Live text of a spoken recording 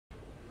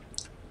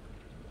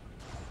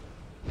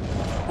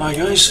Hi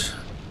guys,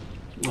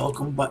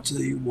 welcome back to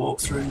the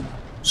walkthrough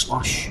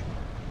slash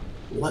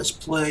let's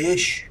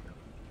play-ish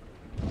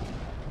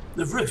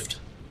of Rift.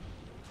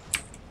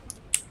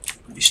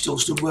 We still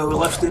stood where we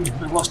left in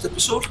the last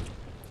episode,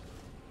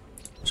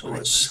 so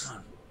let's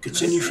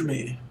continue from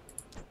here.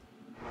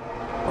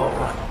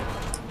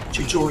 Alright,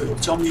 tutorial,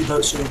 tell me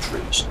about soul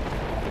trees.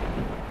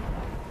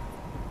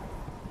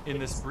 In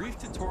this brief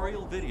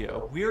tutorial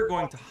video, we are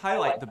going to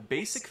highlight the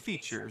basic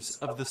features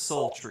of the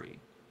soul tree.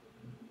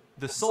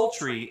 The soul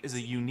tree is a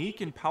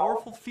unique and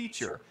powerful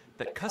feature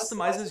that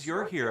customizes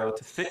your hero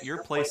to fit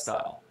your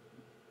playstyle.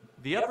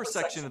 The upper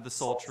section of the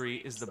soul tree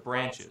is the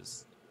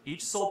branches.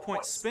 Each soul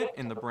point spent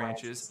in the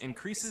branches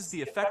increases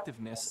the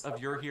effectiveness of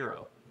your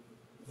hero.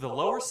 The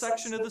lower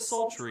section of the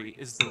soul tree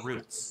is the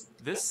roots.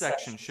 This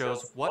section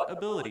shows what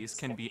abilities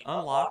can be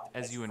unlocked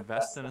as you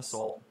invest in a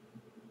soul.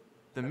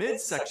 The mid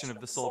section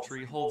of the soul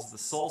tree holds the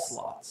soul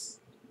slots.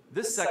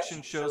 This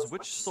section shows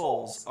which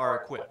souls are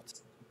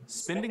equipped.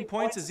 Spending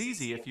points is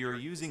easy if you are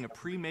using a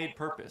pre-made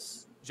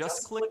purpose.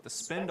 Just click the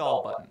Spend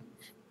All button.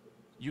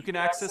 You can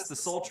access the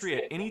soul tree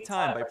at any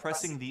time by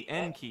pressing the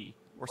N key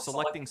or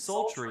selecting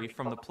soul tree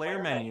from the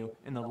player menu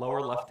in the lower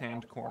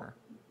left-hand corner.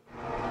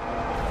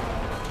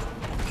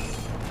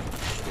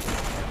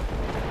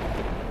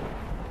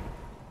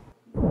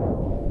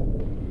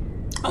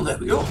 And there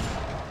we go.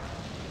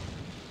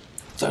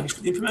 Thanks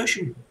for the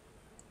information.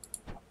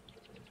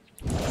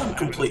 I'm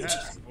complete.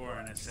 For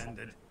an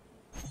ascended.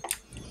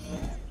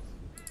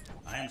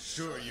 I am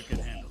sure you can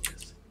handle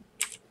this.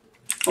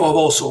 Oh, I've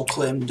also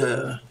claimed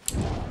the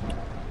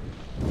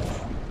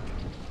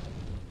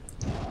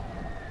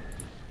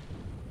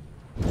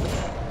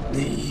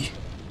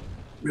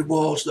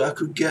rewards that I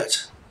could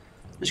get.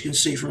 As you can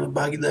see from the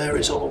bag there,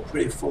 it's all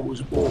pretty full.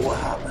 There's a bowler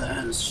hat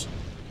there, there's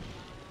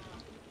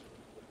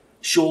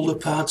shoulder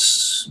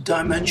pads,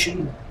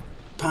 dimension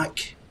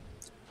pack.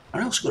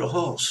 I also got a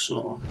horse,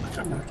 so I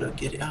can't remember how to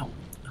get it out.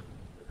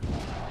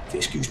 If you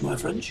excuse my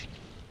French.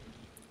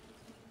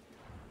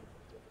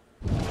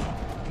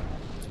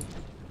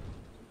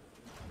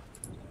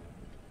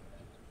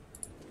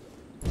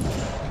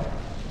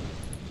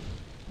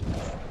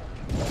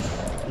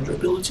 Under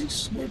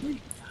abilities,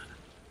 maybe?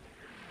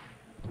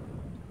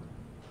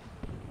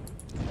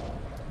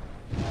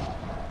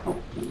 Oh,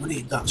 we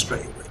need that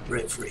straight away,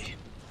 break free.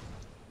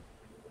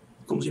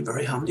 Comes in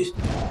very handy.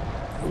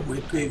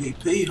 With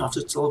PvP after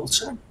level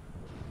 10.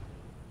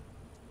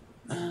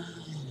 No,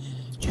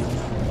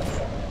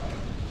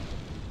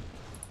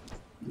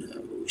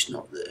 it's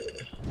not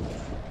there.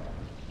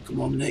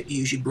 Come on, Nick,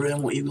 use your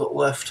brain, what you've got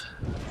left.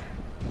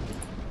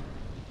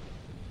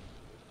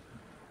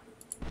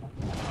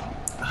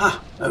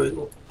 Aha, there we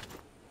go.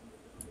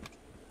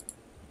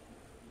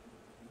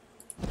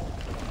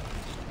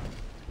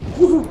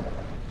 Woohoo!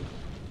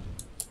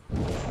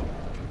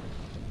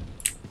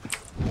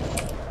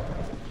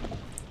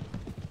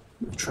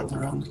 Travel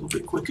around a little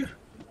bit quicker.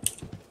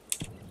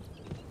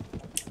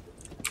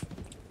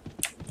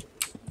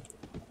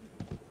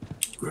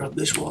 Grab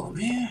this while I'm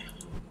here.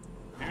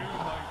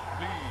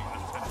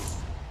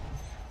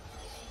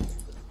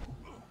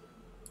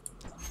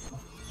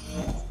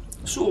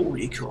 Soul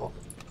recall.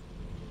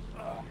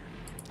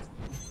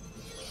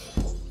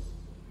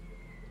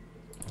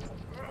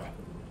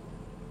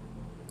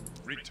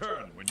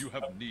 Return when you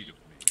have need of me.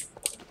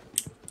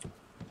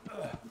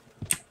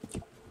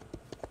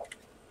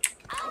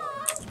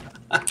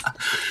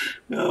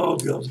 Oh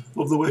god,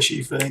 love the way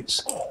she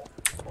faints.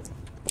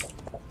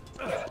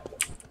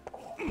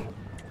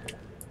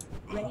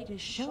 Ready to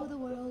show the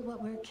world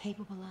what we're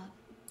capable of.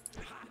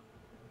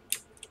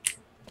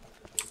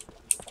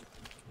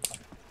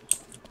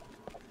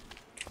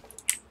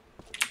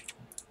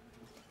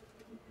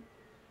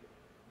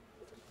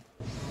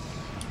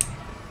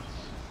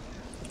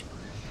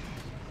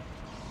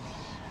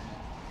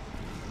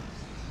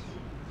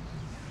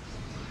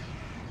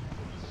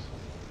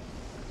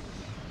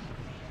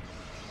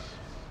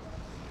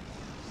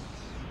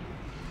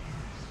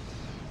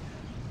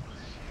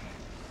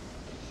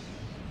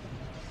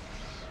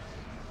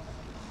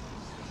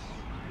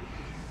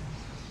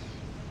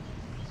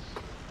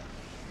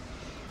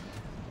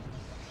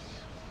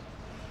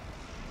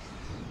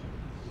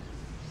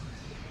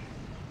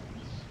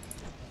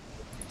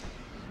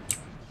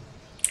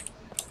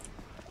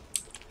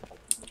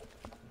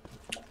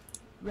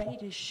 Ready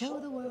to show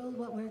the world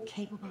what we're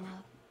capable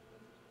of.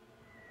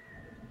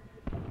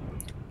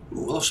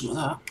 Ooh, we'll have some of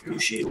that. New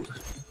shield.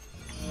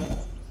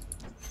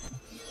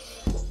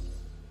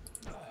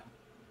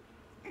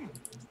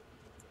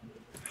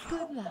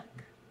 Good luck.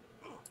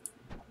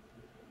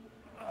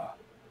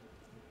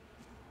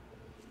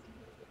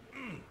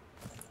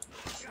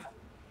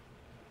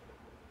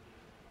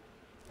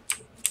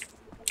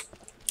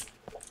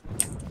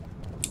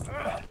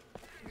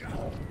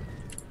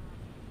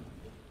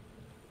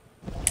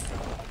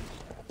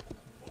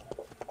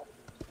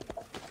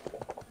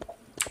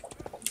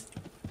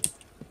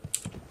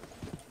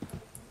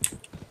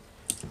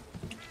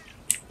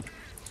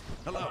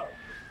 Hello.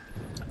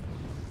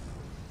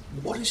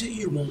 What is it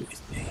you want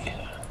with me?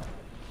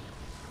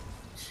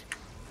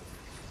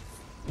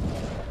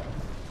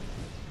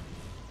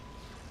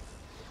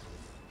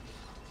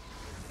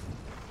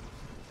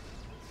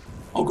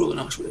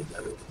 actually,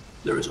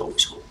 there is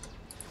always hope.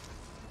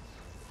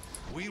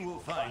 We will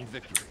find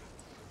victory.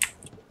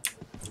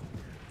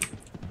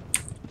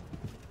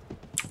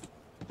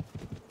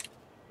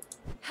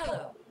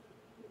 Hello.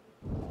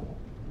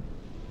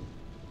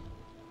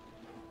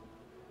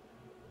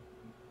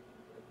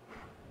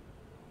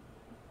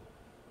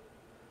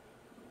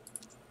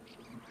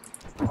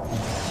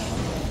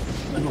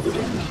 Another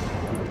done.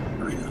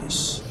 Very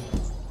nice.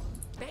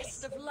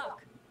 Best of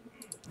luck.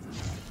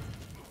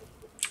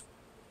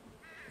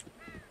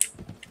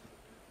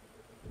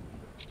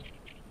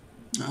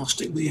 I'll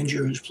stick with the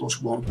endurance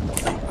 +1. I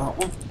think that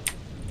one.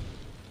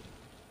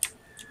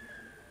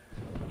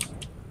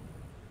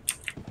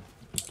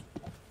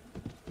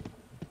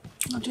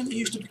 I didn't there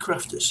used to be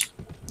crafters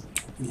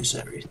in this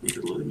area. You need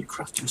to learn your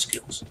crafting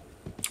skills.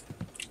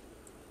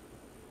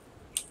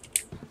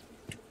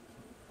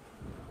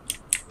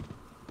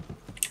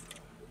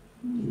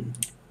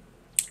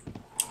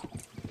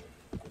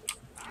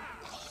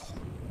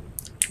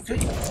 Okay.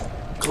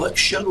 Collect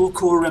shadow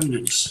core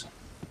remnants.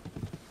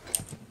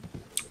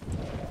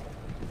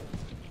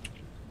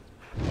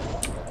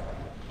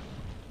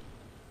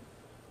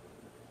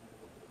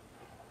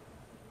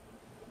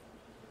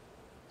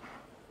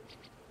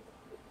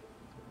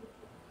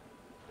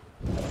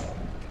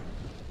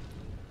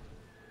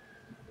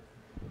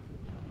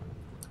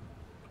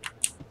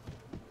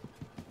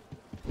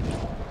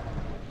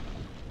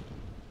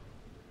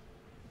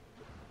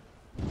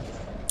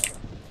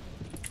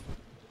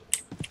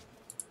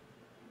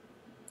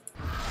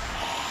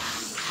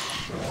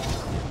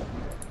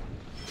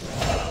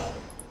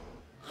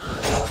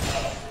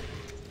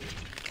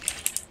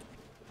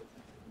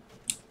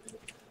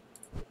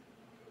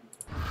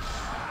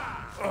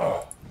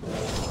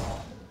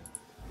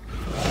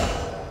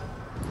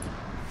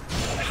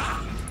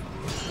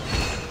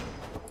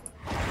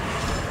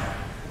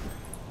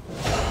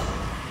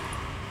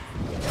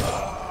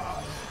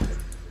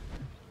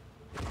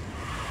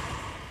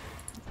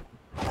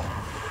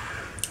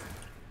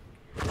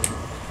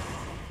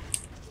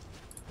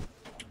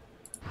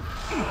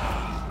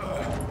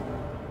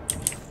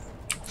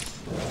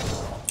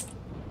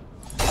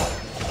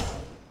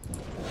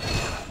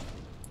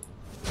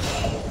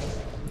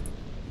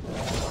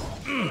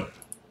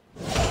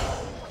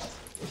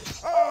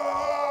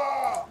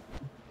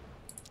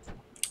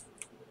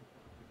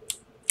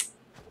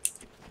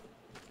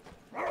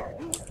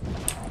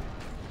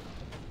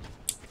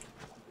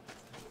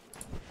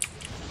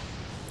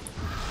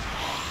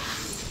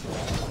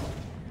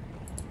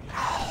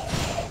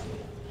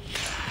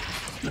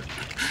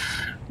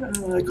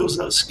 There goes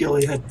that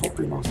skelly head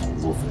popping off.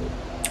 Love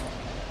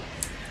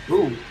it.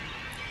 Ooh,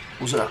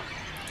 what's that?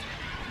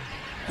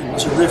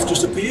 There's a rift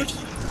just appeared.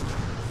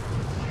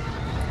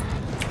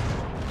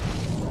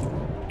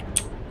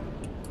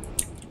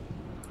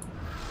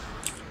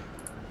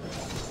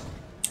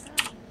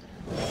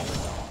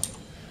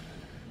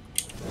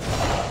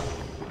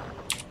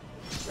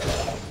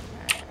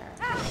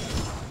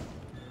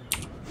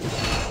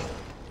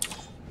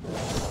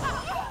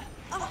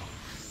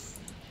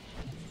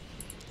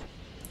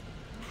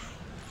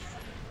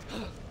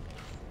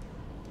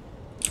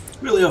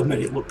 Really have made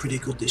it look pretty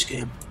good, this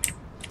game.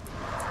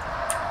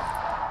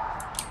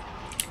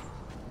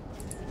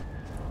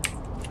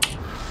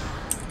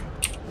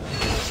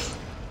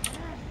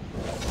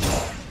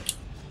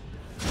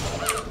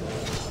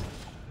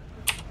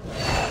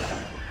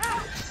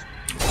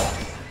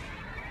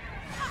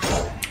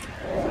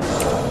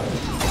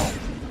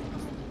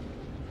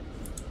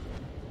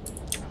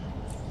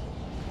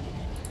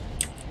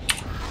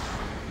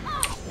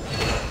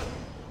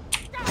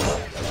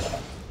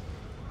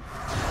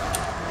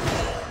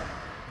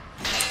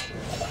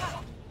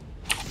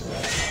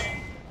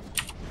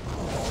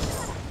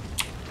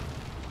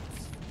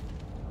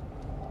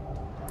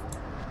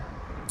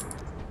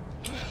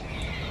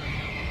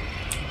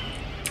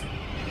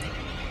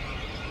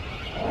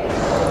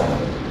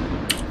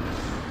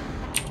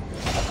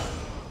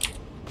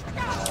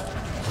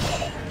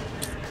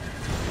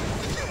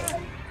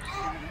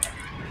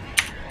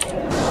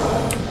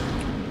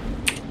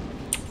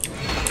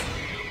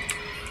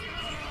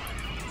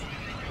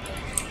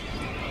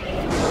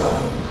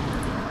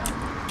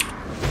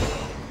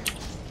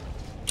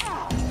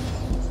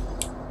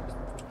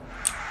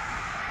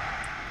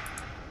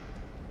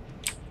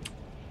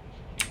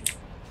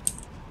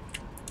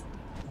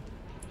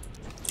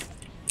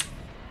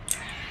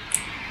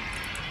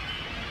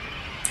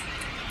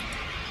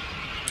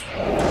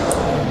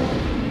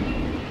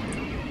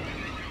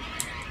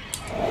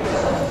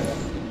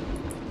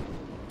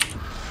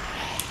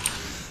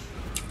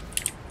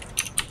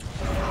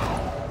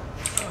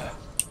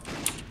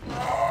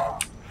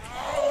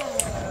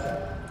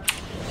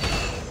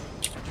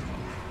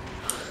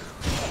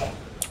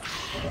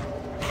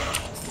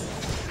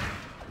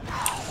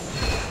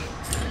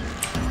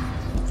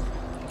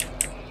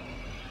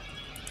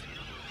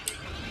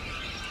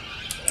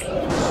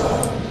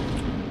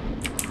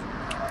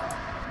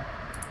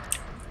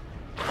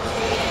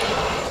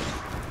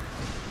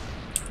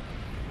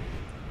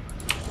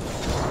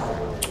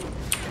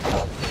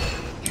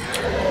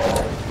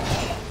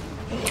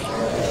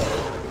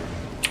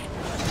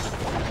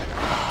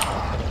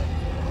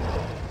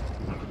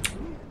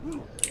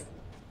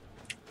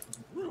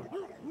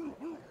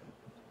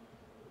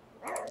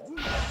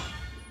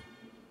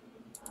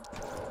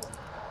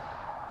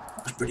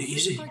 Pretty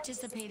easy.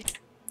 Participating.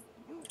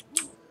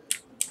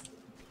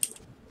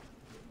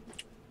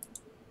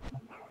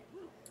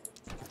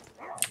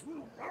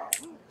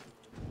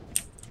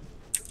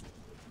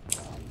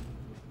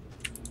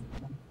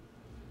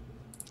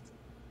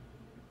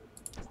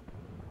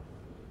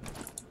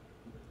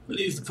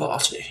 Leave the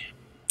party.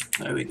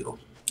 There we go.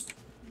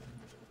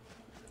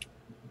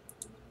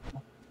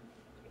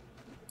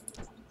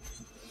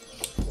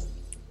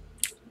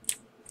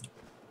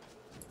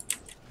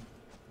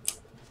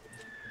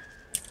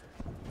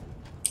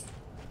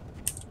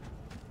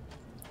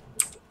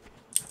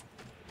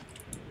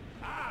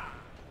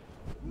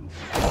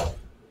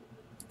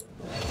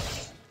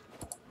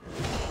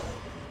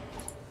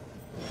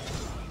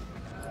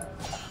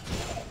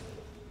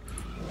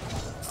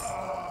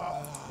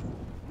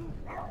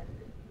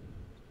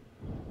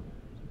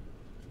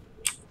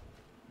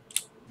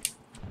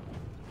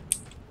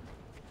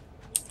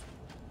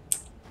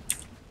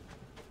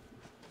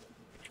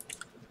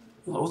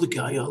 That other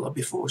guy I had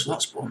before, so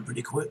that spawned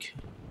pretty quick.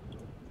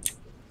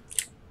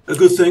 A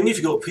good thing if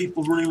you've got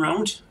people running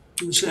around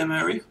in the same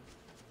area.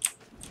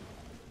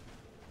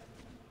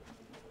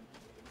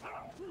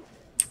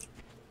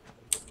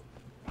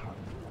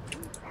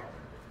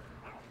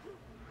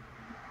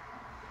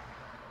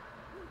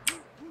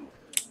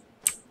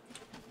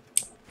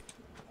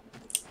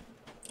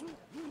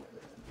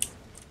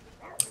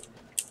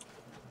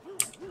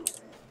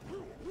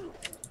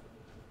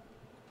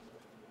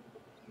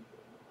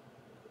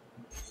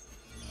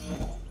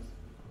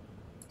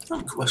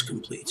 And quest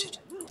completed.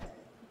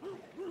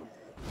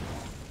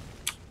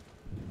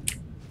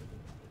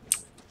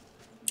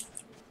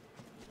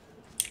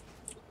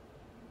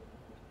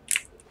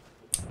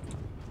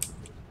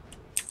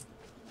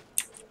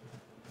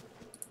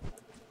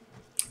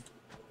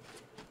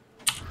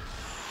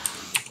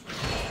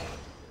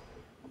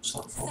 What's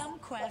that for? Some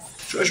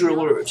quests. Treasure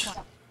alert.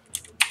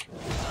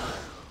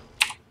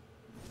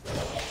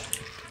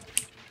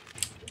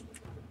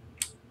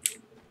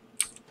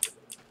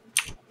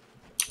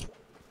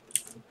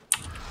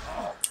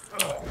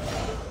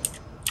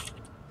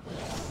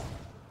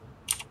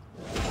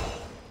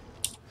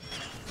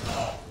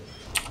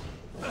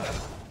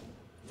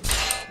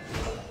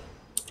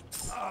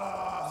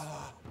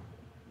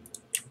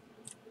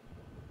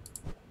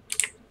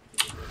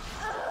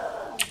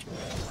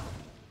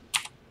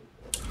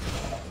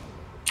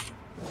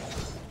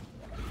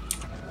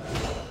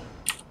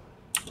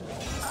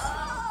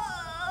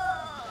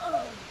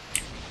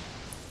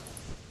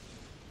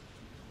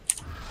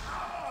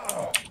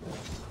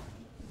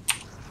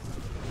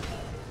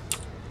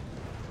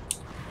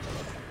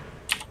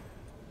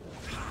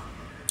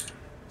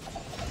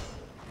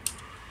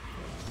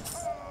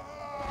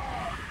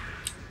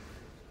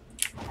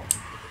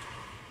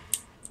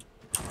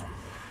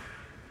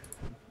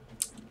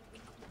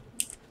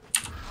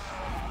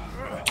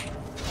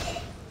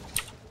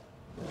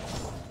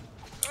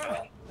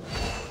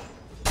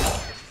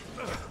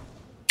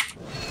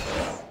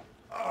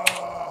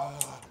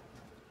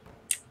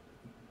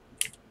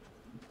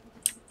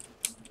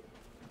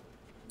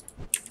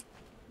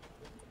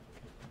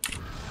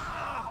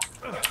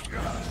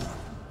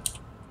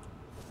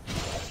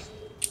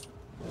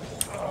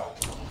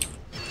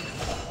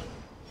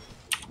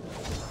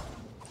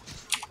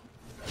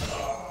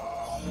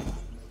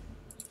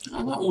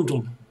 And that one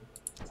done.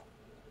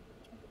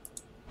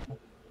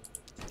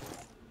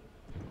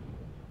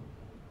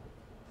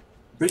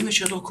 Bring the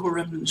Shadow Core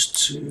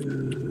remnants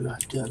to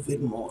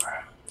David Moore.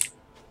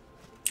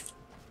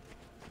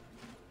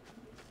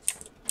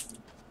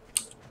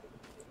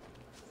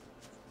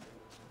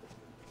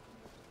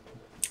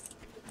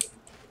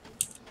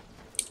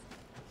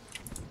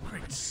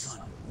 Great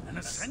son, and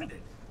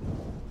ascended.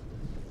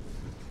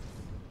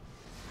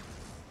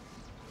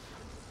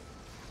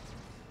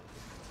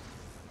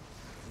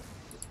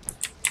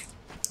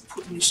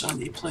 Put inside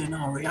the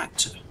planar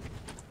reactor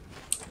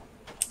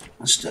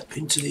and step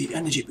into the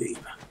energy beam.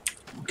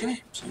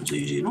 Okay, sounds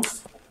easy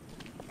enough.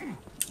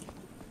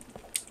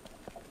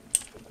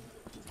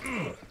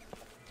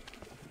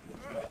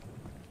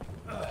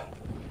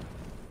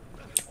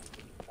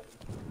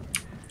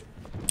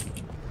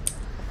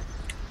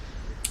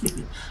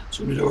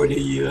 Somebody's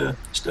already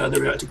started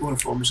the reactor going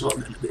for me, so that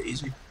made it a bit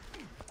easy.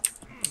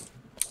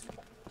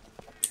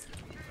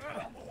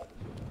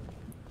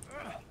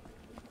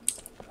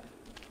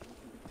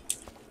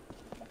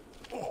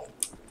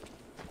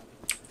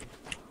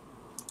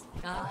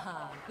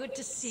 Aha, good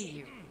to see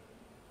you.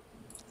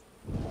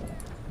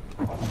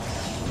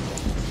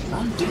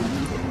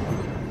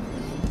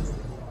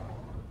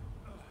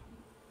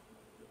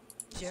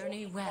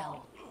 Journey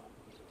well.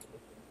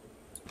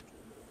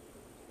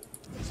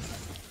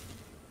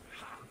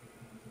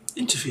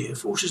 Interfere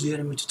forces the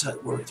enemy to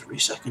take war in 3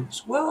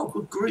 seconds. Wow,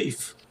 good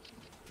grief.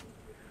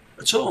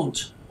 A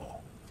taunt.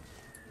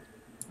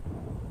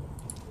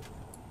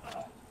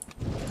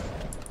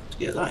 Let's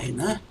get that in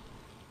there.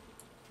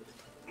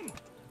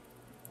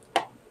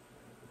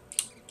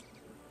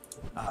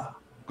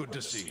 Good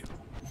to see you.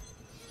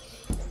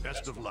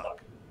 Best of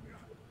luck.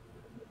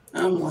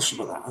 And we'll have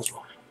some of that as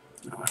well.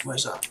 Alright,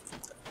 where's that?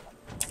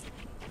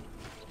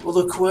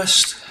 Other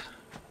quest.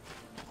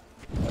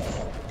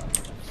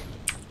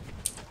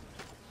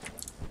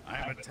 I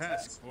have a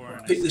task for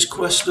an Pick this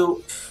quest up,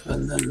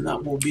 and then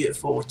that will be it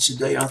for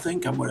today. I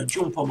think I'm going to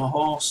jump on my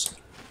horse,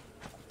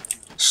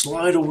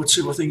 slide over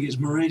to, I think it's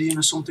Meridian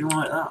or something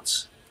like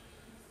that,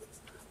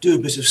 do a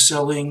bit of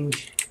selling,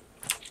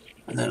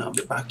 and then I'll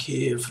be back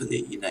here for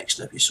the next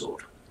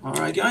episode.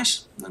 Alright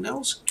guys and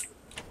girls,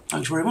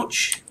 thanks very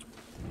much.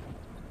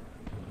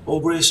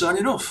 Aubrey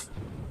signing off.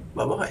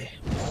 Bye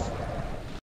bye.